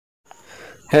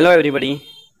Hello everybody.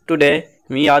 Today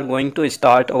we are going to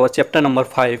start our chapter number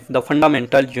 5 the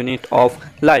fundamental unit of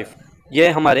life। ये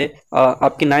हमारे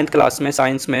आपकी 9th class में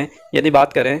science में यदि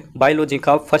बात करें बायोलॉजी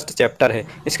का फर्स्ट चैप्टर है।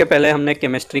 इसके पहले हमने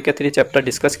केमिस्ट्री के 3 चैप्टर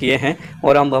डिस्कस किए हैं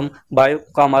और हम बायो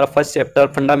का हमारा first chapter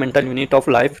fundamental unit of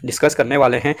life discuss करने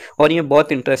वाले हैं और ये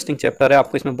बहुत इंटरेस्टिंग चैप्टर है,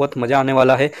 आपको इसमें बहुत मज़ा आने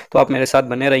वाला है। तो आप मेरे साथ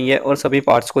बने रहिए और सभी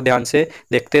पार्ट्स को ध्यान से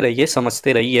देखते रहिए,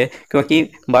 समझते रहिए, क्योंकि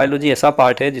बायोलॉजी ऐसा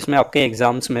पार्ट है जिसमें आपके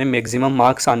एग्जाम्स में मैक्सिमम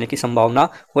मार्क्स आने की संभावना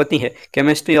होती है।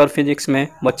 केमिस्ट्री और फिजिक्स में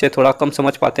बच्चे थोड़ा कम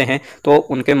समझ पाते हैं तो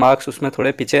उनके मार्क्स उसमें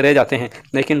थोड़े पीछे रह जाते हैं,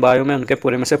 लेकिन बायो में उनके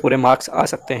पूरे में से पूरे मार्क्स आ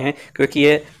सकते हैं, क्योंकि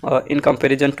ये in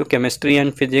comparison to chemistry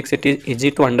and physics it is easy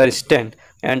to understand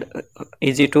and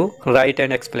easy to right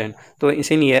and explain. तो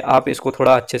इसीलिए आप इसको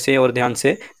थोड़ा अच्छे से और ध्यान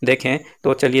से देखें।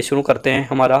 तो चलिए शुरू करते हैं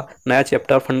हमारा नया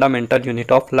chapter fundamental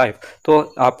unit of life. तो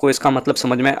आपको इसका मतलब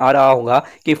समझ में आ रहा होगा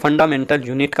कि फंडामेंटल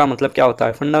यूनिट का मतलब क्या होता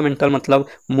है। फंडामेंटल मतलब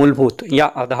मूलभूत या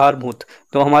आधारभूत।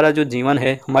 तो हमारा जो जीवन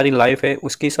है, हमारी लाइफ है,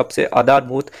 उसकी सबसे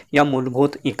आधारभूत या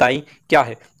मूलभूत इकाई क्या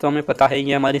है। तो हमें पता है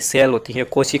ये हमारी सेल होती है,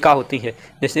 कोशिका होती है।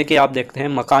 जैसे कि आप देखते हैं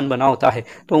मकान बना होता है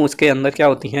तो उसके अंदर क्या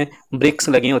होती हैं, ब्रिक्स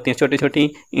लगी होती हैं, छोटी छोटी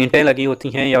ईंटें लगी होती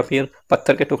हैं या फिर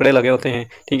पत्थर के टुकड़े लगे होते हैं।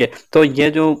 ठीक है, तो ये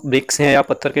जो ब्रिक्स हैं या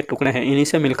पत्थर के टुकड़े हैं, इन्हीं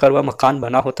से मिलकर वह मकान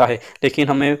बना होता है, लेकिन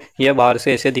हमें यह बाहर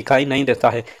से ऐसे दिखाई नहीं देता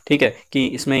है। ठीक है, कि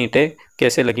इसमें ईंटें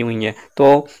कैसे लगी हुई हैं।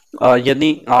 तो यदि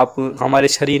आप हमारे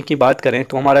शरीर की बात करें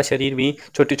तो हमारा शरीर भी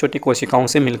छोटी छोटी कोशिकाओं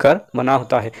से मिलकर बना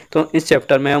होता है। तो इस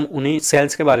चैप्टर में हम उन्हीं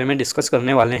सेल्स के बारे में डिस्कस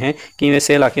करने वाले हैं कि वे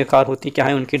सेल आखिरकार होती क्या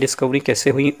है, उनकी डिस्कवरी कैसे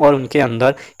हुई और उनके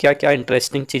अंदर क्या क्या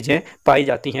इंटरेस्टिंग चीज़ें पाई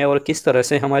जाती हैं और किस तरह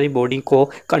से हमारी बॉडी को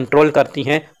कंट्रोल करती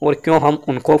हैं और क्यों हम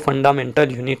उनको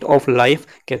फंडामेंटल यूनिट ऑफ लाइफ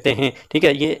कहते हैं। ठीक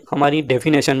है, ये हमारी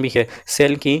डेफिनेशन भी है,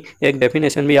 सेल की एक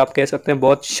डेफिनेशन भी आप कह सकते हैं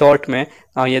बहुत शॉर्ट में।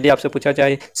 यदि आपसे पूछा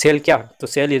जाए सेल क्या, तो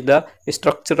cell is the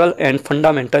structural and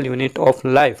fundamental unit of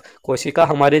life. कोशिका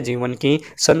हमारे जीवन की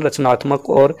संरचनात्मक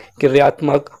और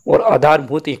क्रियात्मक और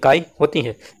आधारभूत इकाई होती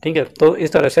है। ठीक है, तो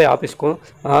इस तरह से आप इसको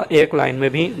एक लाइन में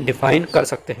भी डिफाइन कर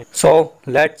सकते हैं। So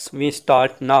let's we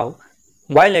start now.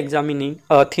 While examining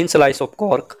a thin slice of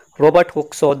cork, Robert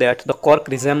Hooke saw that the cork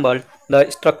resembled the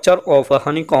structure of a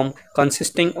honeycomb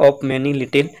consisting of many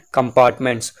little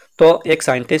compartments। तो एक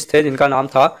scientist थे जिनका नाम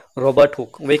था Robert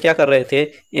Hooke. वे क्या कर रहे थे,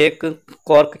 एक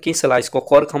कॉर्क की स्लाइस को,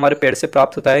 कॉर्क हमारे पेड़ से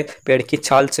प्राप्त होता है, पेड़ की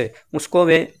छाल से, उसको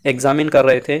वे एग्जामिन कर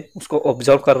रहे थे, उसको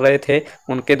ऑब्जर्व कर रहे थे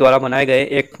उनके द्वारा बनाए गए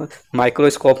एक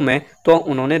माइक्रोस्कोप में। तो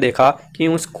उन्होंने देखा कि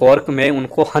उस कॉर्क में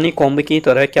उनको हनी कॉम्ब की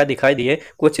तरह क्या दिखाई दिए,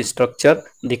 कुछ स्ट्रक्चर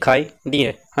दिखाई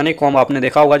दिए। हनी कॉम्ब आपने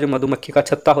देखा होगा, जो मधुमक्खी का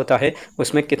छत्ता होता है,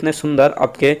 उसमें कितने सुंदर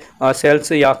आपके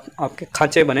सेल्स या आपके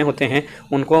खांचे बने होते हैं,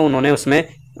 उनको उन्होंने उसमें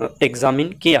एग्जामिन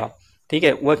किया। ठीक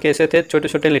है, वह कैसे थे, छोटे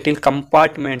छोटे लिटिल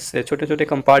कंपार्टमेंट्स थे, छोटे छोटे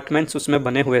कंपार्टमेंट्स उसमें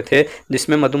बने हुए थे,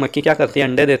 जिसमें मधुमक्खी क्या करती है,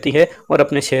 अंडे देती है और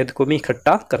अपने शहद को भी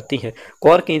इकट्ठा करती है।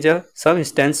 Cork is a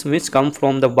substance which come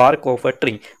from the bark of a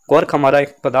tree. Cork हमारा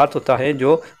एक पदार्थ होता है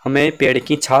जो हमें पेड़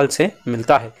की छाल से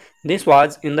मिलता है। This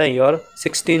was in the year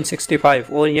 1665।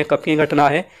 और ये कब की घटना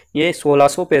है, ये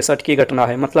 1665 की घटना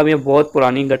है, मतलब ये बहुत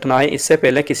पुरानी घटना है। इससे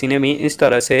पहले किसी ने भी इस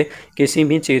तरह से किसी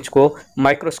भी चीज़ को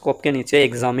माइक्रोस्कोप के नीचे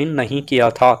एग्जामिन नहीं किया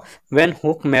था। When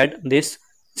hook made this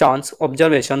chance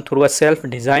observation through a self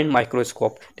design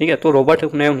microscope. ठीक है, तो रॉबर्ट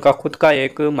हुक ने उनका खुद का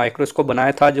एक माइक्रोस्कोप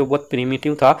बनाया था जो बहुत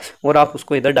प्रिमिटिव था, और आप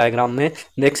उसको इधर डायग्राम में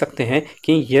देख सकते हैं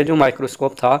कि ये जो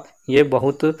माइक्रोस्कोप था ये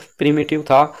बहुत प्रिमिटिव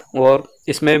था और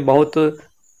इसमें बहुत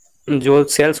जो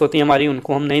सेल्स होती हैं हमारी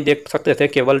उनको हम नहीं देख सकते थे,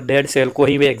 केवल डेड सेल को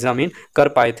ही वे एग्जामिन कर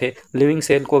पाए थे, लिविंग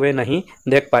सेल को वे नहीं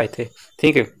देख पाए थे।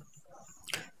 ठीक है,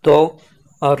 तो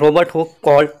Robert Hooke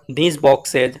called these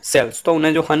boxes sales. तो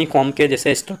उन्हें जो हनी कॉम्ब के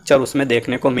जैसे स्ट्रक्चर उसमें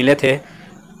देखने को मिले थे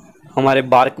हमारे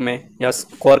बार्क में या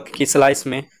कॉर्क की स्लाइस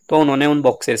में, तो उन्होंने उन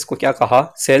बॉक्सेस को क्या कहा,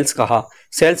 सेल्स कहा।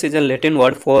 Sales is a Latin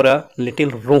word for a little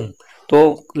room. तो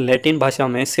लैटिन भाषा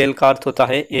में सेल का अर्थ होता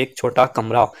है एक छोटा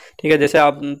कमरा। ठीक है, जैसे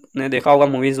आपने देखा होगा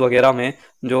मूवीज़ वगैरह में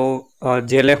जो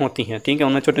जेलें होती हैं, ठीक है,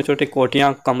 उनमें छोटे छोटे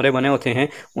कोठियाँ कमरे बने होते हैं,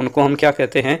 उनको हम क्या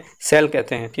कहते हैं, सेल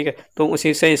कहते हैं। ठीक है, तो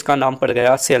उसी से इसका नाम पड़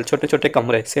गया सेल, छोटे छोटे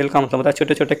कमरे। सेल का मतलब होता है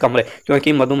छोटे छोटे कमरे,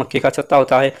 क्योंकि मधुमक्खी का छत्ता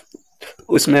होता है,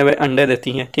 उसमें वे अंडे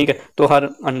देती हैं। ठीक है, तो हर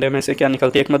अंडे में से क्या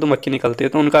निकलती है, एक मधुमक्खी निकलती है,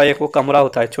 तो उनका एक वो कमरा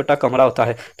होता है, छोटा कमरा होता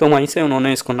है, तो वहीं से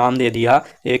उन्होंने इसको नाम दे दिया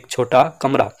एक छोटा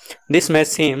कमरा। दिस में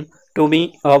same to be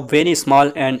a very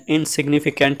small and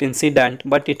insignificant incident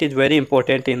but it is very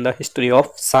important in the history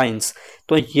of science।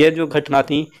 तो ये जो घटना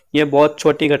थी ये बहुत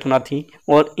छोटी घटना थी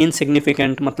और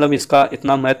इनसिग्निफिकेंट मतलब इसका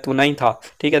इतना महत्व नहीं था।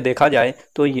 ठीक है, देखा जाए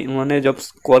तो उन्होंने जब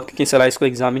कॉर्क की स्लाइस को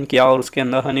एग्जामिन किया और उसके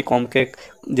अंदर हनी कॉम्ब के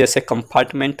जैसे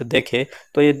कंपार्टमेंट देखे,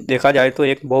 तो ये देखा जाए तो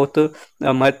एक बहुत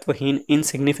महत्वहीन,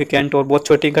 इनसिग्निफिकेंट और बहुत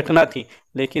छोटी घटना थी,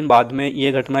 लेकिन बाद में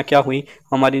ये घटना क्या हुई,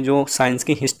 हमारी जो साइंस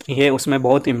की हिस्ट्री है उसमें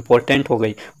बहुत इंपॉर्टेंट हो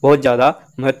गई, बहुत ज़्यादा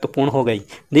महत्वपूर्ण हो गई।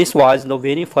 This was the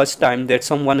very first time that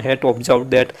someone had observe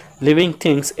that living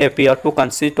things appear to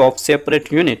consist of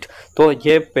separate unit. तो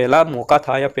ये पहला मौका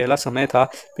था या पहला समय था,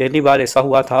 पहली बार ऐसा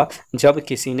हुआ था जब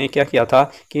किसी ने क्या किया था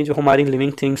कि जो हमारी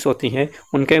लिविंग थिंग्स होती हैं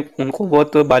उनको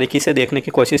बहुत बारीकी से देखने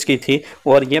की कोशिश की थी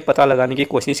और ये पता लगाने की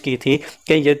कोशिश की थी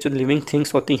कि ये जो लिविंग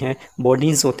थिंग्स होती हैं,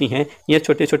 बॉडीज़ होती हैं, ये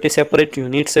छोटे छोटे सेपरेट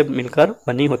यूनिट से मिलकर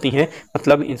बनी होती हैं।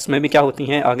 मतलब इसमें भी क्या होती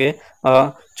हैं, आगे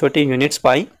छोटी यूनिट्स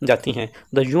पाई जाती हैं।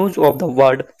 The use of the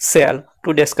word cell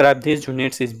to describe this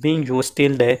units is being used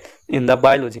till day in the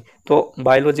biology. तो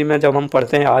बायोलॉजी में जब हम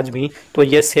पढ़ते हैं आज भी, तो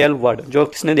ये सेल वर्ड जो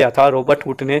किसने दिया था, रॉबर्ट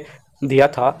हुट ने दिया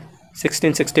था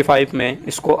 1665 में,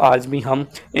 इसको आज भी हम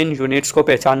इन यूनिट्स को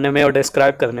पहचानने में और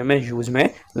डिस्क्राइब करने में यूज में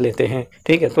लेते हैं।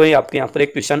 ठीक है, तो ये आपके यहाँ पर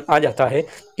एक क्वेश्चन आ जाता है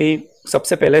कि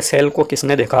सबसे पहले सेल को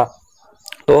किसने देखा।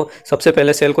 तो सबसे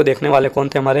पहले सेल को देखने वाले कौन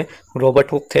थे, हमारे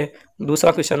रॉबर्ट हुक थे।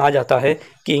 दूसरा क्वेश्चन आ जाता है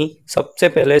कि सबसे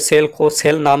पहले सेल को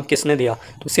सेल नाम किसने दिया,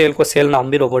 तो सेल को सेल नाम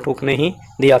भी रॉबर्ट हुक ने ही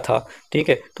दिया था। ठीक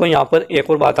है, तो यहाँ पर एक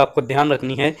और बात आपको ध्यान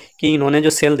रखनी है कि इन्होंने जो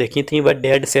सेल देखी थी वह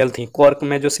डेड सेल थी। कॉर्क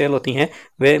में जो सेल होती हैं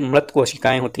वे मृत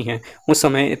कोशिकाएं होती हैं। उस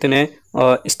समय इतने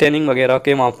स्टेनिंग वगैरह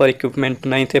के वहाँ पर इक्विपमेंट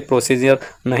नहीं थे, प्रोसीजर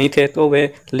नहीं थे, तो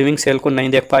वे लिविंग सेल को नहीं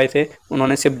देख पाए थे,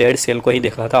 उन्होंने सिर्फ डेड सेल को ही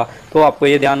देखा था। तो आपको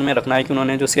ये ध्यान में रखना है कि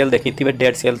उन्होंने जो सेल देखी थी वह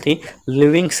डेड सेल थी।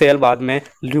 लिविंग सेल बाद में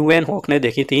ल्यूवेनहॉक ने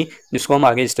देखी थी, जिसको हम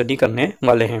आगे स्टडी करने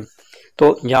वाले हैं।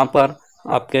 तो यहाँ पर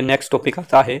आपके नेक्स्ट टॉपिक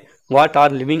आता है, what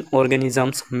are living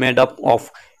organisms made up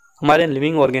of. हमारे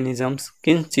लिविंग ऑर्गेनिजम्स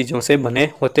किन चीज़ों से बने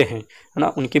होते हैं, है ना,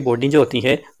 उनकी बॉडी जो होती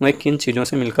है वह किन चीज़ों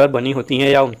से मिलकर बनी होती हैं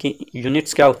या उनकी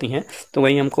यूनिट्स क्या होती हैं, तो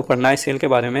वही हमको पढ़ना है। सेल के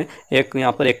बारे में एक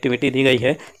यहाँ पर एक्टिविटी दी गई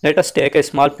है, let us take a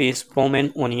small piece from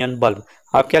N onion bulb.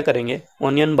 आप क्या करेंगे,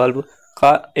 ओनियन बल्ब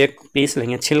का एक पीस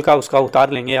लेंगे, छिलका उसका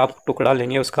उतार लेंगे, आप टुकड़ा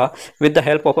लेंगे उसका, with the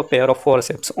help of a pair of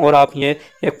forceps, और आप ये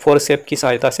एक फोरसेप की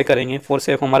सहायता से करेंगे।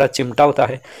 फोरसेप हमारा चिमटा होता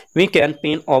है। We can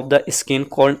peel of the skin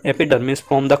called epidermis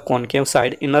from the concave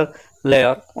side inner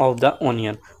layer of the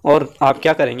onion. और आप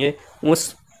क्या करेंगे,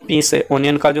 उस पीस से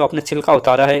ओनियन का जो आपने छिलका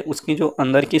उतारा है उसकी जो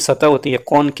अंदर की सतह होती है,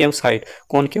 कॉनकेव साइड,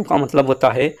 कॉनकेव का मतलब होता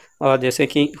है जैसे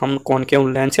कि हम कॉनकेव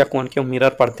लेंस या कॉनकेव मिरर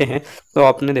पढ़ते हैं, तो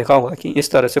आपने देखा होगा कि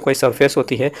इस तरह से कोई सरफेस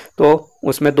होती है तो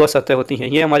उसमें दो सतह होती हैं,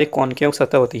 ये हमारी कॉनकेव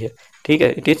सतह होती है। ठीक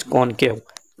है, इट इज कॉनकेव।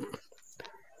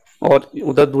 और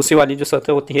उधर दूसरी वाली जो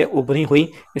सतह होती है उभरी हुई,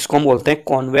 इसको हम बोलते हैं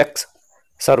कॉन्वेक्स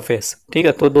सरफेस। ठीक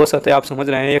है, तो दो सतह आप समझ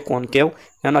रहे हैं, ये कॉनकेव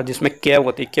है ना, जिसमें केव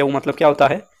होती है। केव मतलब क्या होता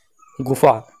है,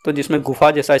 गुफा। तो जिसमें गुफा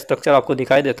जैसा स्ट्रक्चर आपको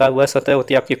दिखाई देता है वह सतह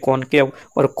होती है आपकी कॉनकेव,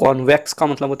 और कॉन्वेक्स का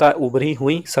मतलब होता है उभरी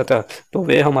हुई सतह, तो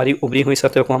वे हमारी उभरी हुई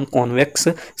सतह को हम कॉन्वेक्स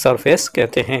सरफेस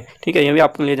कहते हैं। ठीक है, ये भी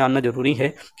आपके लिए जानना जरूरी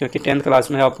है क्योंकि 10th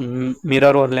क्लास में आप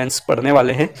मिरर और लेंस पढ़ने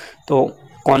वाले हैं। तो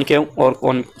कॉनकेव और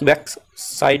कॉन्वेक्स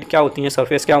साइड क्या होती हैं,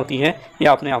 सरफेस क्या होती हैं, ये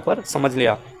आपने यहाँ पर समझ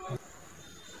लिया।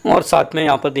 और साथ में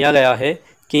यहाँ पर दिया गया है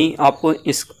कि आपको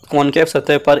इस कॉनकेव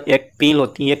सतह पर एक पील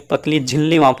होती है, एक पतली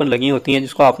झिल्ली वहाँ पर लगी होती है,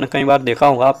 जिसको आपने कई बार देखा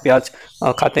होगा, आप प्याज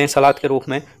खाते हैं सलाद के रूप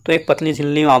में, तो एक पतली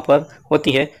झिल्ली वहाँ पर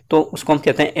होती है, तो उसको हम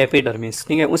कहते हैं एपिडर्मिस।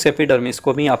 ठीक है, उस एपिडर्मिस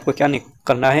को भी आपको क्या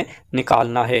करना है,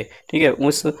 निकालना है। ठीक है,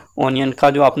 उस ओनियन का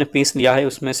जो आपने पीस लिया है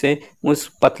उसमें से उस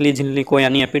पतली झिल्ली को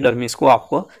यानी एपिडर्मिस को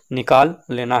आपको निकाल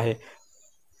लेना है।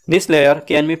 This layer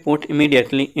can be put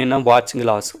immediately in a watch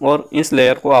glass, और इस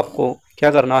लेयर को आपको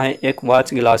क्या करना है, एक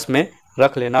वॉच ग्लास में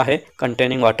रख लेना है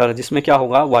कंटेनिंग वाटर, जिसमें क्या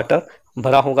होगा, वाटर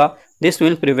भरा होगा। This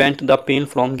will prevent the peel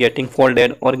from getting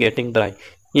folded और गेटिंग ड्राई।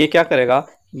 ये क्या करेगा,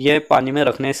 ये पानी में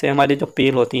रखने से हमारी जो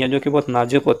पील होती है जो कि बहुत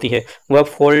नाजुक होती है वह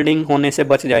फोल्डिंग होने से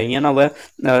बच जाएगी, है ना,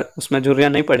 वह उसमें झुर्रियाँ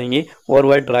नहीं पड़ेंगी और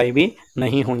वह ड्राई भी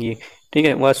नहीं होंगी। ठीक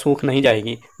है, वह सूख नहीं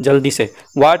जाएगी जल्दी से।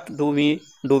 What do we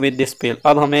do with this पील,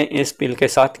 अब हमें इस पील के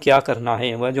साथ क्या करना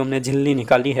है, वह जो हमने झिल्ली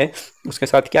निकाली है उसके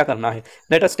साथ क्या करना है।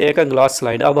 Let us take a glass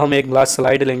slide, अब हम एक ग्लास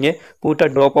स्लाइड लेंगे, put a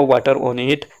drop of water on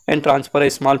it and transfer a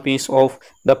small piece of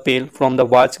the peel from the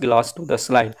watch glass to the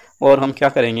slide. और हम क्या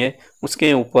करेंगे,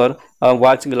 उसके ऊपर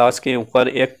वॉच ग्लास के ऊपर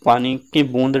एक पानी की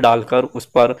बूंद डालकर उस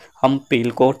पर हम पील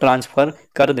को ट्रांसफ़र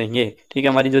कर देंगे। ठीक है,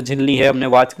 हमारी जो झिल्ली है हमने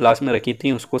वॉच ग्लास में रखी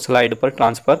थी उसको स्लाइड पर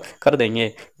ट्रांसफ़र कर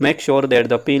देंगे। Make sure that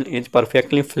the peel is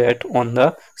perfectly flat on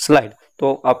the slide.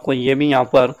 तो आपको ये भी यहाँ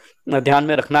पर ध्यान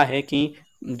में रखना है कि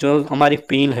जो हमारी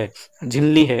पील है,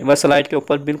 झिल्ली है, वह स्लाइड के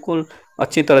ऊपर बिल्कुल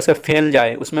अच्छी तरह से फैल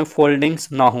जाए, उसमें फोल्डिंग्स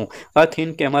ना हो। A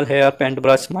thin camel hair paint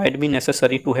brush might be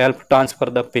necessary to help transfer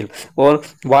the peel, और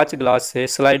वॉच ग्लास से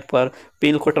स्लाइड पर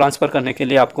पील को ट्रांसफ़र करने के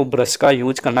लिए आपको ब्रश का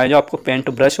यूज करना है, जो आपको पेंट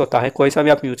ब्रश होता है, कोई सा भी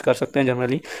आप यूज कर सकते हैं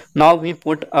generally. Now we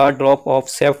put a drop of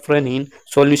safranin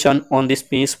solution on this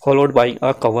piece followed by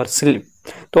a cover slip.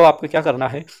 तो आपको क्या करना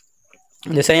है,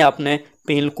 जैसे ही आपने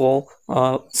पील को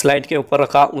स्लाइड के ऊपर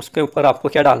रखा, उसके ऊपर आपको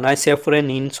क्या डालना है,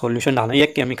 सेफ्रेनिन सॉल्यूशन डालना है। ये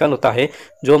केमिकल होता है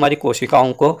जो हमारी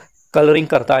कोशिकाओं को कलरिंग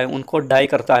करता है, उनको डाई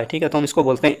करता है, ठीक है। तो हम इसको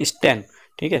बोलते हैं स्टेन,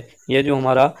 ठीक है। ये जो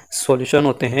हमारा सॉल्यूशन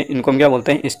होते हैं इनको हम क्या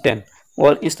बोलते हैं, स्टेन।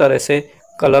 और इस तरह से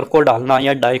कलर को डालना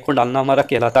या डाई को डालना हमारा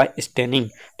कहलाता है स्टेनिंग,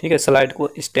 ठीक है। स्लाइड को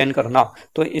स्टेन करना,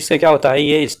 तो इससे क्या होता है,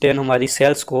 ये स्टेन हमारी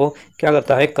सेल्स को क्या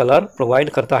करता है, कलर प्रोवाइड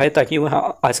करता है ताकि वह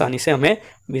आसानी से हमें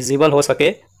विजिबल हो सके,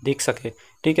 दिख सके,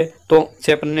 ठीक है। तो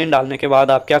सेफ्रेनिन डालने के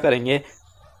बाद आप क्या करेंगे,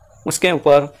 उसके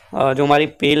ऊपर जो हमारी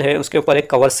पील है उसके ऊपर एक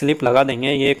कवर स्लिप लगा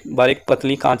देंगे। ये एक बारीक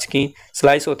पतली कांच की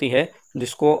स्लाइस होती है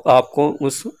जिसको आपको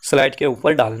उस स्लाइड के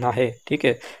ऊपर डालना है, ठीक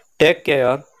है। Take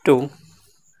care to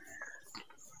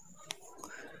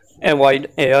avoid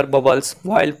air bubbles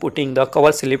while putting the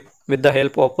cover slip with the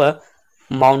help of a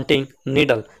mounting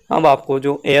needle. अब आपको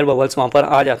जो एयर बबल्स वहाँ पर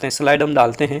आ जाते हैं, स्लाइड हम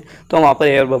डालते हैं तो वहाँ पर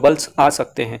एयर बबल्स आ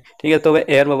सकते हैं, ठीक है। तो वे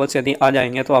एयर बबल्स यदि आ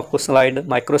जाएंगे तो आपको स्लाइड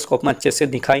माइक्रोस्कोप में अच्छे से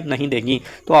दिखाई नहीं देगी,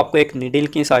 तो आपको एक नीडल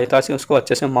की सहायता से उसको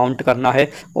अच्छे से माउंट करना है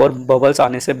और बबल्स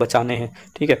आने से बचाने हैं,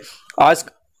 ठीक है। आज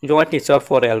जो है टीचर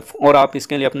फॉर हेल्प, और आप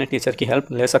इसके लिए अपने टीचर की हेल्प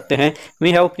ले सकते हैं।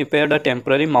 We have prepared a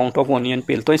temporary mount of onion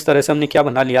पील। तो इस तरह से हमने क्या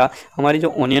बना लिया, हमारी जो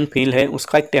ओनियन पील है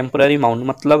उसका एक टेम्पररी माउंट,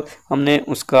 मतलब हमने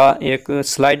उसका एक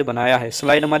स्लाइड बनाया है।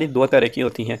 स्लाइड हमारी दो तरह की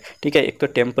होती है, ठीक है। एक तो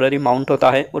टेम्पररी माउंट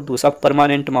होता है और दूसरा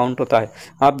परमानेंट माउंट होता है।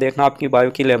 आप देखना आपकी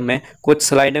बायो की लैब में कुछ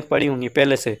स्लाइडें पड़ी होंगी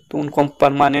पहले से, तो उनको हम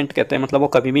परमानेंट कहते हैं, मतलब वो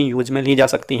कभी भी यूज में ली जा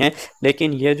सकती हैं।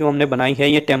 लेकिन ये जो हमने बनाई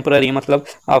है ये टेम्पररी, मतलब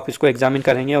आप इसको एग्जामिन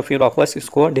करेंगे और फिर वापस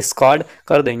इसको डिस्कार्ड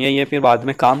कर देंगे, ये फिर बाद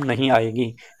में काम नहीं आएगी,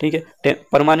 ठीक है।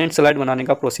 परमानेंट स्लाइड बनाने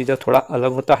का प्रोसीजर थोड़ा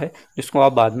अलग होता है जिसको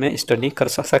आप बाद में स्टडी कर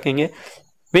सकेंगे।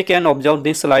 We can observe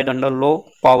this slide under low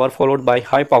power followed by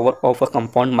high power of a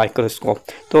compound microscope.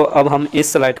 तो अब हम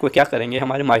इस स्लाइड को क्या करेंगे,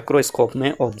 हमारे माइक्रोस्कोप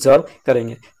में ऑब्जर्व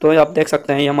करेंगे। तो आप देख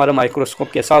सकते हैं ये हमारा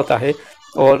माइक्रोस्कोप कैसा होता है,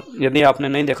 और यदि आपने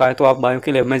नहीं देखा है तो आप बायो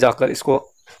की लैब में जाकर इसको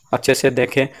अच्छे से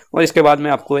देखें। और इसके बाद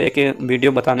मैं आपको एक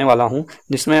वीडियो बताने वाला हूं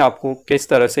जिसमें आपको किस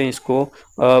तरह से इसको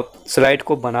स्लाइड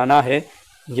को बनाना है,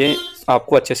 ये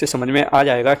आपको अच्छे से समझ में आ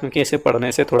जाएगा, क्योंकि इसे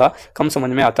पढ़ने से थोड़ा कम समझ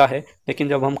में आता है, लेकिन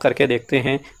जब हम करके देखते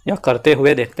हैं या करते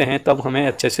हुए देखते हैं तब हमें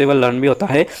अच्छे से वह लर्न भी होता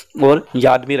है और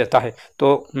याद भी रहता है।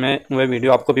 तो मैं वह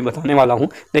वीडियो आपको भी बताने वाला हूं,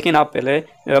 लेकिन आप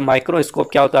पहले माइक्रोस्कोप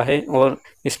क्या होता है और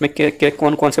इसमें के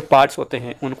कौन कौन से पार्ट्स होते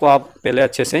हैं उनको आप पहले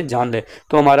अच्छे से जान लें।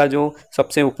 तो हमारा जो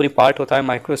सबसे ऊपरी पार्ट होता है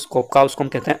माइक्रोस्कोप का उसको हम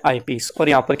कहते हैं आई पीस, और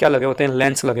यहाँ पर क्या लगे होते हैं,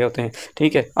 लेंस लगे होते हैं,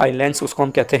 ठीक है। आई लेंस उसको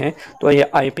हम कहते हैं। तो ये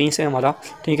आई पीस है हमारा,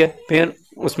 ठीक है। फिर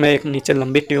उसमें एक नीचे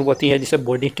लंबी ट्यूब होती है जिसे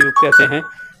बॉडी ट्यूब कहते हैं।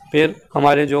 फिर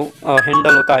हमारे जो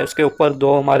हैंडल होता है उसके ऊपर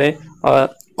दो हमारे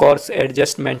कोर्स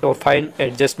एडजस्टमेंट और फाइन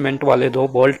एडजस्टमेंट वाले दो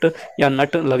बोल्ट या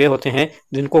नट लगे होते हैं,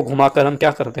 जिनको घुमाकर हम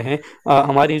क्या करते हैं,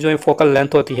 हमारी जो फोकल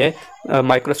लेंथ होती है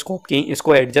माइक्रोस्कोप की,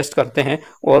 इसको एडजस्ट करते हैं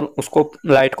और उसको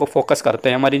लाइट को फोकस करते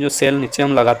हैं। हमारी जो सेल नीचे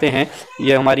हम लगाते हैं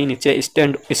ये हमारी नीचे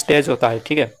स्टेज होता है,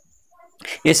 ठीक है।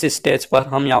 इस स्टेज पर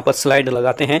हम यहाँ पर स्लाइड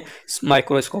लगाते हैं,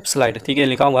 माइक्रोस्कोप स्लाइड, ठीक है,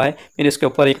 लिखा हुआ है। फिर इसके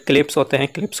ऊपर एक क्लिप्स होते हैं,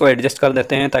 क्लिप्स को एडजस्ट कर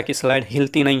देते हैं ताकि स्लाइड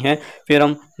हिलती नहीं है। फिर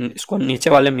हम इसको नीचे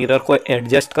वाले मिरर को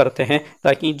एडजस्ट करते हैं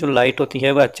ताकि जो लाइट होती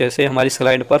है वह अच्छे से हमारी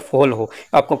स्लाइड पर फॉल हो।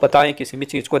 आपको पता है किसी भी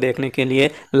चीज़ को देखने के लिए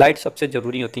लाइट सबसे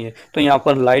ज़रूरी होती है, तो यहाँ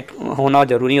पर लाइट होना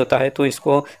ज़रूरी होता है। तो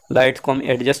इसको लाइट को हम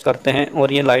एडजस्ट करते हैं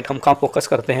और ये लाइट हम कहाँ फोकस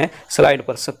करते हैं, स्लाइड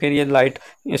पर। फिर ये लाइट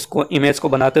इसको इमेज को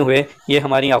बनाते हुए ये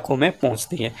हमारी आंखों में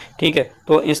पहुँचती है, ठीक है।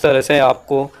 तो इस तरह से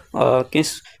आपको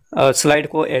किस स्लाइड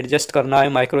को एडजस्ट करना है,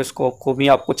 माइक्रोस्कोप को भी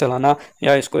आपको चलाना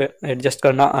या इसको एडजस्ट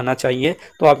करना आना चाहिए।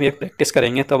 तो आप ये प्रैक्टिस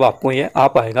करेंगे तब आपको ये आ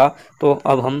पाएगा। तो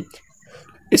अब हम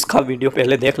इसका वीडियो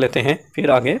पहले देख लेते हैं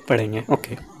फिर आगे पढ़ेंगे,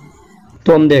 ओके।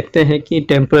 तो हम देखते हैं कि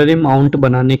टेम्पररी माउंट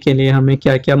बनाने के लिए हमें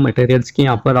क्या क्या मटेरियल्स की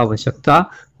यहाँ पर आवश्यकता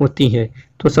होती है।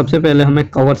 तो सबसे पहले हमें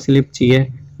कवर स्लिप चाहिए,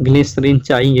 ग्लिसरीन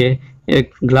चाहिए,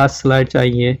 एक ग्लास स्लाइड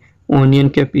चाहिए, ओनियन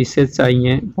के पीसेस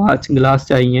चाहिए, 5 ग्लास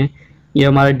चाहिए, ये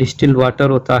हमारा डिस्टिल्ड वाटर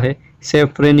होता है,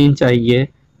 सेफ्रेनिन चाहिए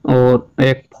और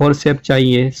एक फोरसेप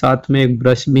चाहिए, साथ में एक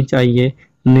ब्रश भी चाहिए,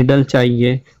 निडल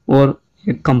चाहिए और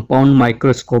एक कंपाउंड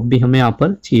माइक्रोस्कोप भी हमें यहाँ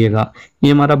पर चाहिएगा।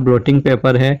 ये हमारा ब्लोटिंग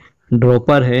पेपर है,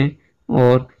 ड्रॉपर है।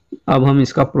 और अब हम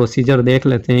इसका प्रोसीजर देख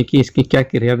लेते हैं कि इसकी क्या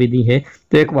क्रियाविधि है।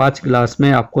 तो एक वॉच ग्लास में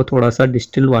आपको थोड़ा सा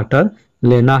डिस्टिल्ड वाटर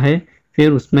लेना है,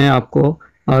 फिर उसमें आपको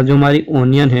जो हमारी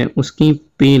ओनियन है उसकी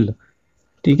पील,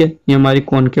 ठीक है, ये हमारी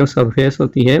कॉनकेव सरफेस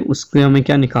होती है उसके हमें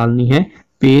क्या निकालनी है,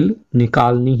 पील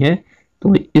निकालनी है।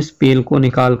 तो इस पील को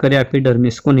निकालकर या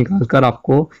एपिडर्मिस को निकालकर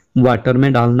आपको वाटर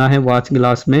में डालना है वॉच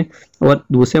ग्लास में, और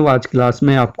दूसरे वॉच ग्लास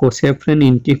में आपको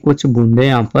सेफ्रेनिन की कुछ बूंदे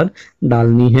यहाँ पर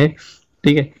डालनी है,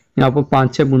 ठीक है। यहाँ पर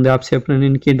 5-6 बूंदे आप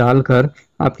सेफ्रेनिन की डालकर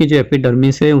आपकी जो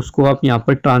एपिडर्मिस है उसको आप यहाँ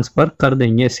पर ट्रांसफर कर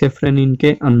देंगे सेफ्रेनिन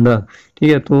के अंदर, ठीक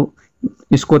है। तो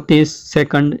इसको 30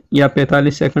 सेकंड या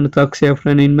 45 सेकंड तक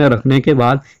सेफ्रॉनिन में रखने के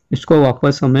बाद इसको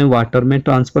वापस हमें वाटर में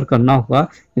ट्रांसफ़र करना होगा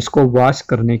इसको वॉश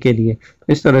करने के लिए।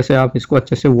 तो इस तरह से आप इसको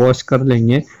अच्छे से वॉश कर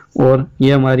लेंगे। और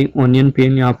ये हमारी ओनियन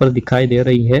पील यहाँ पर दिखाई दे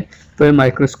रही है, तो ये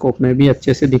माइक्रोस्कोप में भी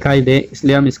अच्छे से दिखाई दे,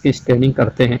 इसलिए हम इसकी स्टेनिंग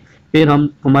करते हैं। फिर हम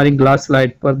हमारी ग्लास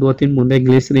स्लाइड पर 2-3 बूंदे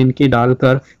ग्लिसरीन की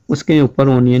डालकर उसके ऊपर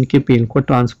ओनियन की पील को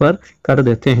ट्रांसफ़र कर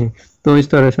देते हैं। तो इस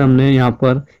तरह से हमने यहाँ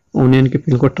पर ओनियन की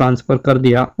पील को ट्रांसफ़र कर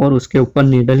दिया और उसके ऊपर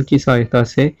नीडल की सहायता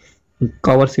से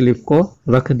कवर स्लिप को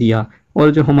रख दिया।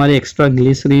 और जो हमारे एक्स्ट्रा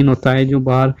ग्लिसरीन होता है जो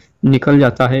बाहर निकल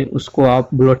जाता है उसको आप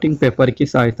ब्लोटिंग पेपर की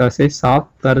सहायता से साफ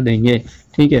कर देंगे।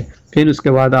 ठीक है, फिर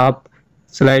उसके बाद आप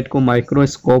स्लाइड को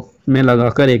माइक्रोस्कोप में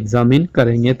लगाकर एग्जामिन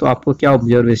करेंगे। तो आपको क्या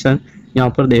ऑब्जर्वेशन यहाँ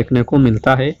पर देखने को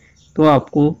मिलता है, तो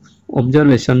आपको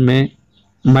ऑब्जर्वेशन में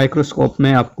माइक्रोस्कोप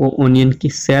में आपको ओनियन की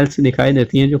सेल्स दिखाई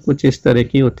देती हैं जो कुछ इस तरह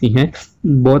की होती हैं।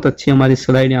 बहुत अच्छी हमारी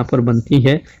स्लाइड यहाँ पर बनती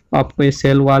है। आपको ये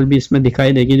सेल वाल भी इसमें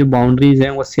दिखाई देगी, जो बाउंड्रीज हैं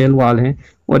वो सेल वाल हैं।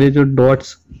 और ये जो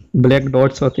डॉट्स ब्लैक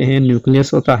डॉट्स होते हैं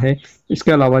न्यूक्लियस होता है।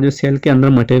 इसके अलावा जो सेल के अंदर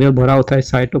मटेरियल भरा होता है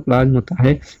साइटोप्लाज्म होता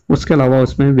है, उसके अलावा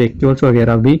उसमें वैक्यूल्स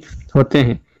वगैरह भी होते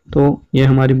हैं। तो ये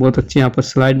हमारी बहुत अच्छी यहाँ पर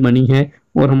स्लाइड बनी है।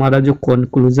 और हमारा जो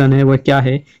कंक्लूजन है वह क्या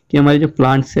है कि हमारी जो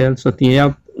प्लांट सेल्स होती है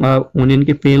या ओनियन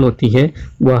की पील होती है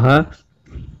वह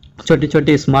छोटी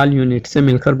छोटी स्मॉल यूनिट से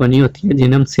मिलकर बनी होती है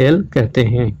जिन्हें हम सेल कहते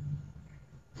हैं।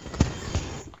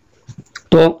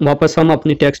 तो वापस हम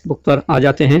अपनी टेक्स्ट बुक पर आ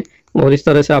जाते हैं और इस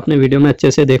तरह से आपने वीडियो में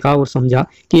अच्छे से देखा और समझा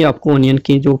कि आपको ओनियन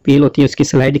की जो पील होती है उसकी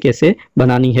स्लाइड कैसे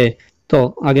बनानी है। तो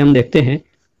आगे हम देखते हैं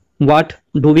What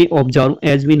do we observe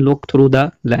as we look through the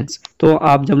lens? तो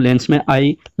आप जब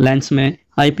लेंस में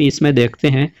आई पीस में देखते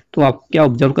हैं तो आप क्या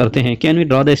ऑब्जर्व करते हैं? Can we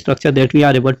draw the structure that we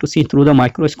are able to C through the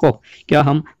microscope? क्या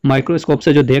हम माइक्रोस्कोप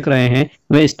से जो देख रहे हैं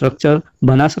वह स्ट्रक्चर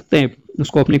बना सकते हैं,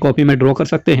 उसको अपनी कॉपी में ड्रॉ कर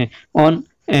सकते हैं? On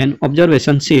an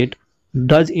observation sheet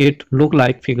does it look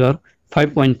like figure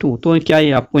 5.2? तो क्या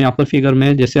ये आपको यहाँ पर फिगर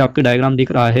में जैसे आपके डायग्राम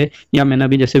दिख रहा है या मैंने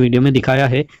अभी जैसे वीडियो में दिखाया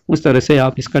है उस तरह से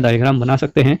आप इसका डायग्राम बना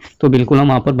सकते हैं? तो बिल्कुल हम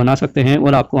वहाँ पर बना सकते हैं।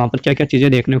 और आपको वहाँ पर क्या क्या चीज़ें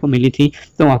देखने को मिली थी,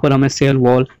 तो वहाँ पर हमें सेल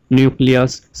वॉल,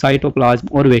 न्यूक्लियस, साइटोप्लाज्म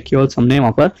और वैक्यूल्स हमने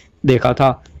वहाँ पर देखा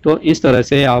था। तो इस तरह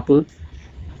से आप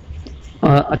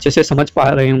अच्छे से समझ पा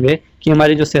रहे होंगे कि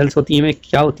हमारी जो सेल्स होती हैं वे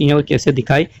क्या होती हैं और कैसे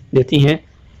दिखाई देती हैं।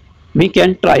 We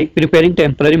can try preparing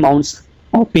temporary mounts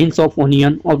और pins of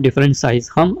onion of different size.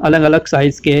 हम अलग अलग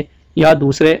साइज के या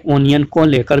दूसरे ओनियन को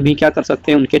लेकर भी क्या कर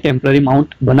सकते हैं, उनके टेम्पररी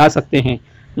माउंट बना सकते हैं।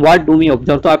 What do we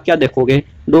observe? तो आप क्या देखोगे?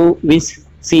 Do we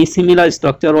C similar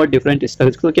structure और डिफरेंट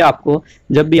स्ट्रक्चर? तो क्या आपको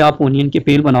जब भी आप ओनियन की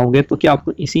पील बनाओगे तो क्या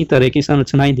आपको इसी तरह की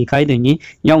संरचनाएं दिखाई देंगी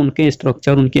या उनके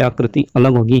स्ट्रक्चर, उनकी आकृति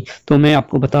अलग होगी? तो मैं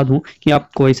आपको बता दूं कि आप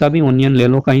कोई सा भी ओनियन ले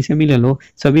लो, कहीं से भी ले लो,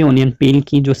 सभी ओनियन पील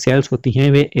की जो सेल्स होती हैं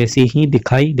वे ऐसी ही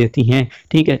दिखाई देती हैं।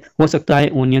 ठीक है, हो सकता है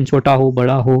ओनियन छोटा हो,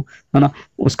 बड़ा हो, है ना,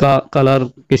 उसका कलर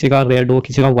किसी का रेड हो,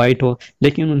 किसी का व्हाइट हो,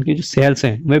 लेकिन उनकी जो सेल्स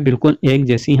हैं वे बिल्कुल एक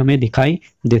जैसी हमें दिखाई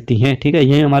देती हैं। ठीक है,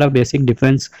 ये हमारा बेसिक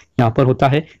डिफरेंस यहाँ पर होता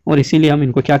है और इसीलिए हम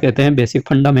इनको क्या कहते हैं? Basic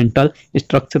fundamental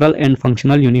structural and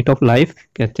functional unit of life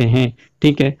कहते हैं।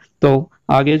 ठीक है, तो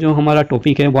आगे जो हमारा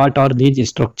टॉपिक है व्हाट आर दीज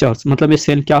स्ट्रक्चर्स, मतलब ये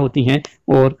सेल क्या होती हैं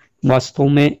और वास्तव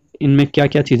में इनमें क्या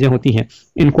क्या चीज़ें होती हैं,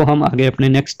 इनको हम आगे अपने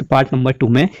नेक्स्ट पार्ट नंबर 2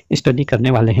 में स्टडी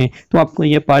करने वाले हैं। तो आपको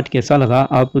ये पार्ट कैसा लगा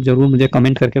आप ज़रूर मुझे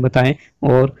कमेंट करके बताएं।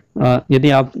 और यदि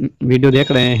आप वीडियो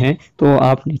देख रहे हैं तो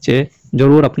आप नीचे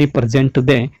ज़रूर अपनी प्रेजेंट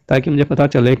दें ताकि मुझे पता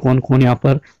चले कौन कौन यहाँ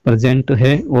पर प्रेजेंट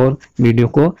है और वीडियो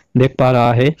को देख पा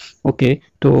रहा है। ओके,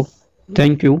 तो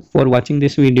thank you for watching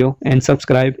this video and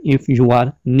subscribe if you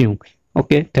are new.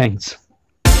 Okay, thanks.